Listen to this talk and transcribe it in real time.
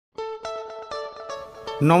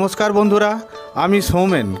नमस्कार बंधुरा आमी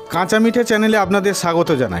सौमेन काँचा मिठे चैनेले आपनादेर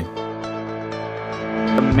स्वागत जानाई।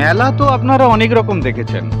 मेला तो आपनारा अनेक रकम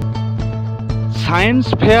देखेछेन,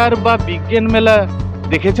 साइंस फेयर बा विज्ञान मेला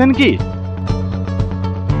देखेछेन कि?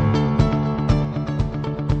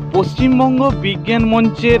 पश्चिमबंग विज्ञान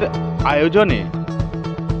मंचेर आयोजने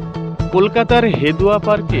कलकातार हेदुआ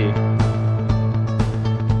पार्के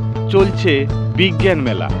चलছে विज्ञान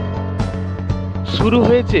मेला। शुरू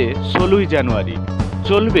হয়েছে 16 জানুয়ারি,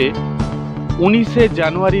 চলবে 19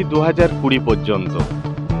 জানুয়ারি 2020 পর্যন্ত।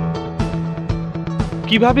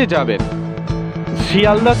 কিভাবে যাবেন?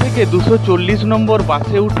 শিয়ালদা থেকে 240 নম্বর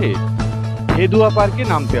বাসে উঠে হেদুয়া পার্কে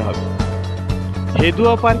নামতে হবে।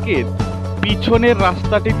 হেদুয়া পার্কের পিছনের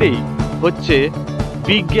রাস্তাটিতেই হচ্ছে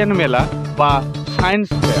বিজ্ঞান মেলা বা সায়েন্স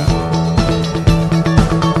ফেয়ার।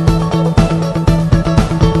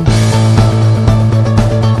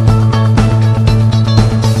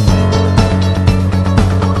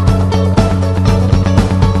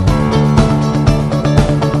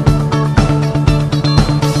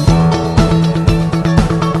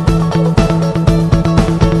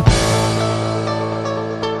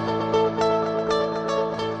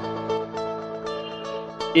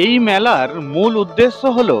 এই মেলার মূল উদ্দেশ্য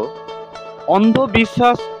হলো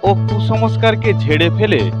অন্ধবিশ্বাস ও কুসংস্কারকে ঝেড়ে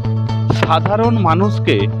ফেলে সাধারণ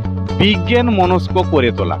মানুষকে বিজ্ঞান মনস্ক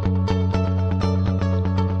করে তোলা।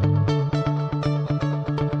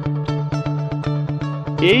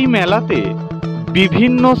 এই মেলাতে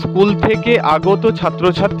বিভিন্ন স্কুল থেকে আগত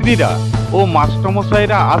ছাত্রছাত্রীরা ও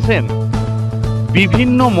মাস্টারমশাইরা আসেন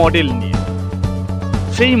বিভিন্ন মডেল নিয়ে।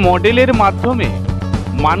 সেই মডেলের মাধ্যমে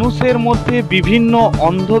মানুষের মধ্যে বিভিন্ন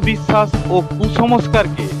অন্ধবিশ্বাস ও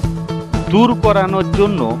কুসংস্কারকে দূর করানোর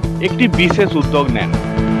জন্য একটি বিশেষ উদ্যোগ নেন।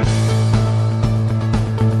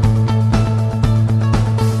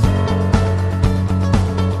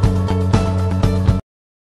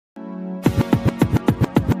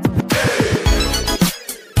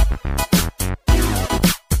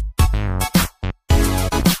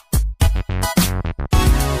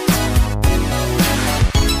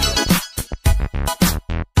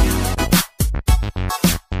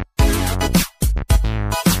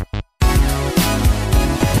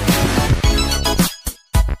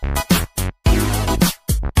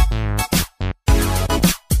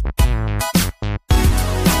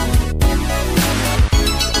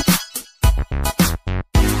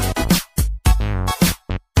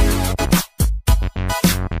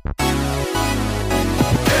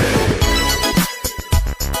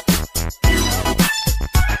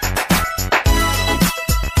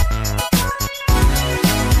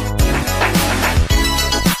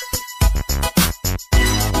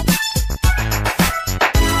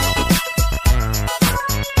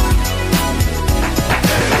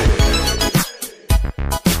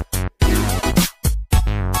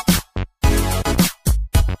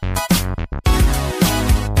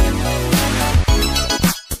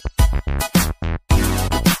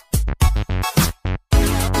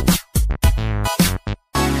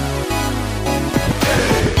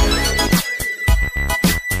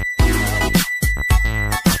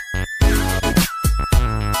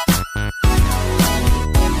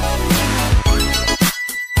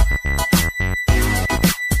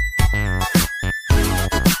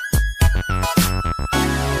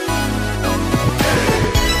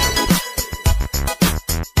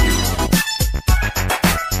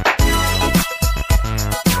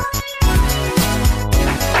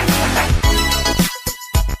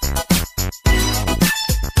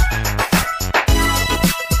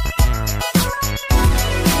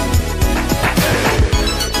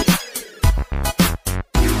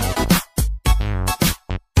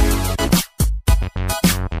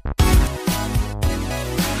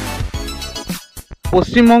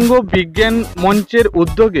 পশ্চিমবঙ্গ বিজ্ঞান মঞ্চের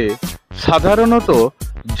উদ্যোগে সাধারণত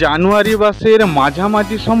জানুয়ারি মাসের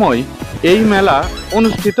মাঝামাঝি সময় এই মেলা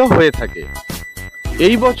অনুষ্ঠিত হয়ে থাকে।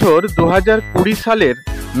 এই বছর 2020 সালের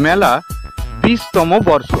মেলা 20তম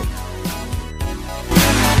বর্ষ।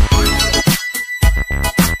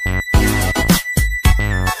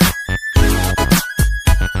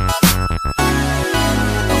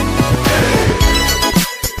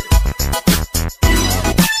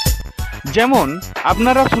 যেমন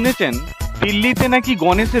আপনারা শুনেছেন দিল্লিতে নাকি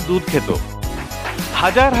গণেশে দুধ খেত,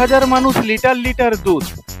 হাজার হাজার মানুষ লিটার লিটার দুধ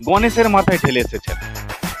গণেশের মাথায় ঢেলে এসেছেন।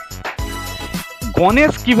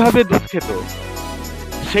 গণেশ কিভাবে দুধ খেত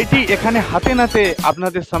সেটি এখানে হাতে নাতে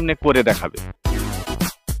আপনাদের সামনে করে দেখাবে।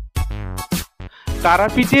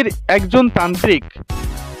 তারাপীঠের একজন তান্ত্রিক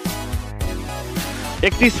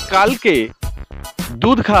একটি স্কালকে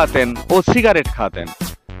দুধ খাওয়াতেন ও সিগারেট খাওয়াতেন।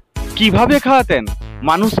 কিভাবে খাওয়াতেন,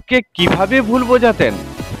 মানুষকে কিভাবে ভুল বোঝাতেন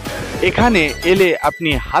এখানে এলে আপনি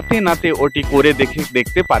হাতে নাতে ওটি করে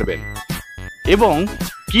দেখতে পারবেন এবং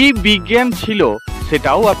কি বিজ্ঞান ছিল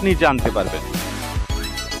সেটাও আপনি জানতে পারবেন।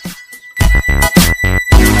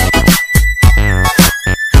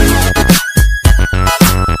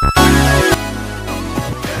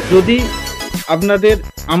 যদি আপনাদের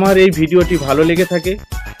আমার এই ভিডিওটি ভালো লেগে থাকে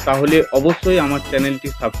তাহলে অবশ্যই আমার চ্যানেলটি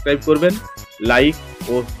সাবস্ক্রাইব করবেন, লাইক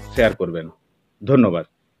ও শেয়ার করবেন। ধন্যবাদ।